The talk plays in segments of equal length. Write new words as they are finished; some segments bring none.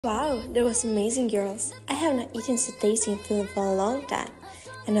Wow, that was amazing, girls. I have not eaten so tasty and filling for a long time,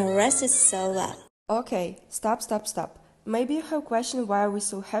 and I rested so well. Okay, stop. Maybe you have a question why are we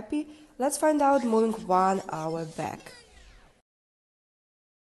so happy? Let's find out moving 1 hour back.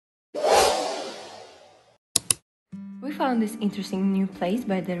 We found this interesting new place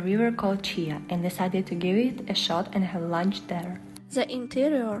by the river called Chia and decided to give it a shot and have lunch there. The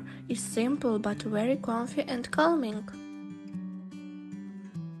interior is simple but very comfy and calming.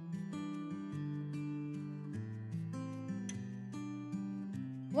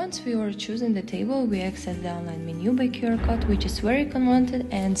 Once we were choosing the table, we accessed the online menu by QR code, which is very convenient,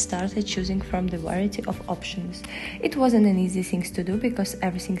 and started choosing from the variety of options. It wasn't an easy thing to do because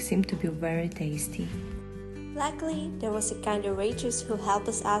everything seemed to be very tasty. Luckily, there was a kind of waitress who helped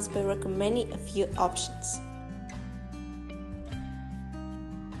us out by recommending a few options.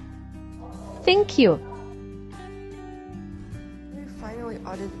 Thank you! We finally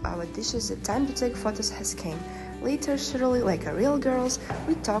ordered our dishes. The time to take photos has came. Later, surely like a real girls,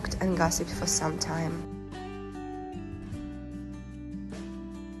 we talked and gossiped for some time.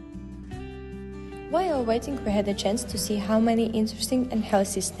 While waiting, we had a chance to see how many interesting and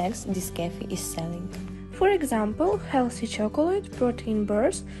healthy snacks this cafe is selling. For example, healthy chocolate, protein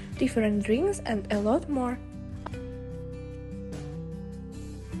bars, different drinks, and a lot more.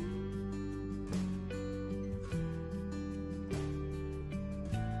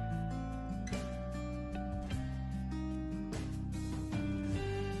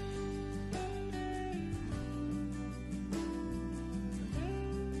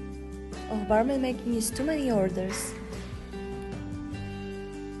 Of barman making is too many orders.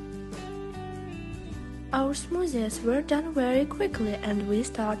 Our smoothies were done very quickly and we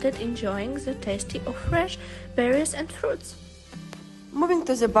started enjoying the taste of fresh berries and fruits. Moving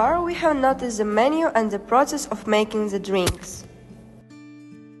to the bar, we have noticed the menu and the process of making the drinks.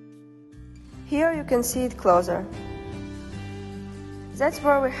 Here you can see it closer. That's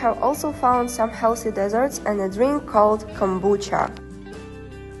where we have also found some healthy desserts and a drink called kombucha.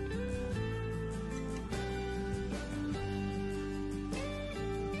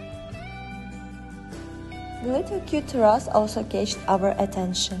 The little cute terrace also catched our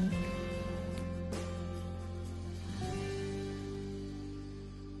attention.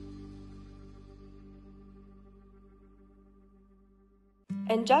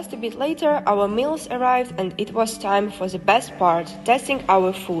 And just a bit later, our meals arrived and it was time for the best part, testing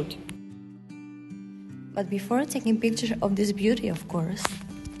our food. But before taking pictures of this beauty, of course.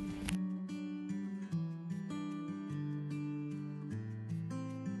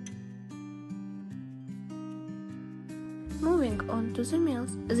 Moving on to the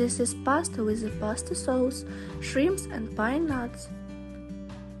meals, this is pasta with the pasta sauce, shrimps and pine nuts.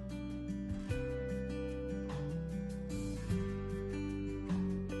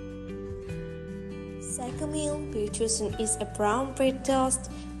 Second meal we're choosing is a brown bread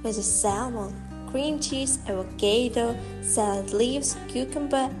toast with a salmon, cream cheese, avocado, salad leaves,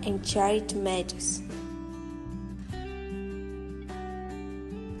 cucumber and cherry tomatoes.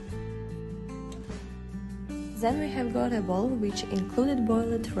 Then we have got a bowl which included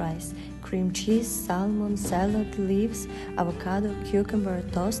boiled rice, cream cheese, salmon, salad leaves, avocado, cucumber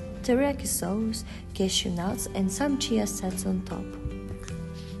toast, teriyaki sauce, cashew nuts and some chia seeds on top.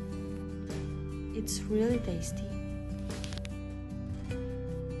 It's really tasty.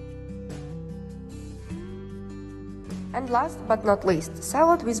 And last but not least,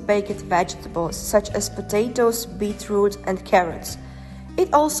 salad with baked vegetables such as potatoes, beetroot and carrots.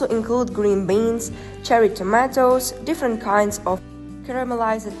 It also includes green beans, cherry tomatoes, different kinds of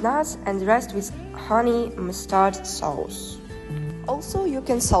caramelized nuts and rest with honey mustard sauce. Also, you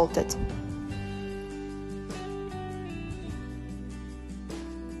can salt it.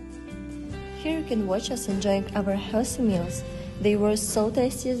 Here you can watch us enjoying our healthy meals. They were so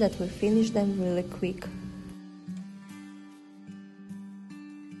tasty that we finished them really quick.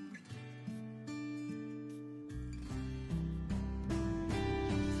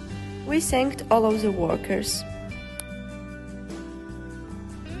 We thanked all of the workers.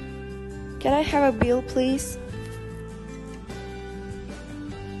 Can I have a bill, please?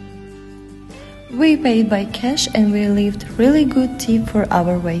 We paid by cash and we left really good tip for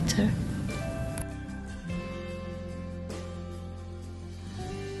our waiter.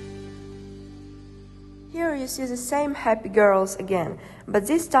 Here you see the same happy girls again, but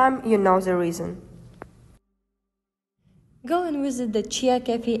this time you know the reason. Go and visit the Chia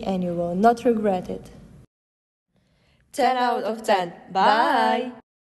Cafe and you will not regret it. 10 out of 10. Bye!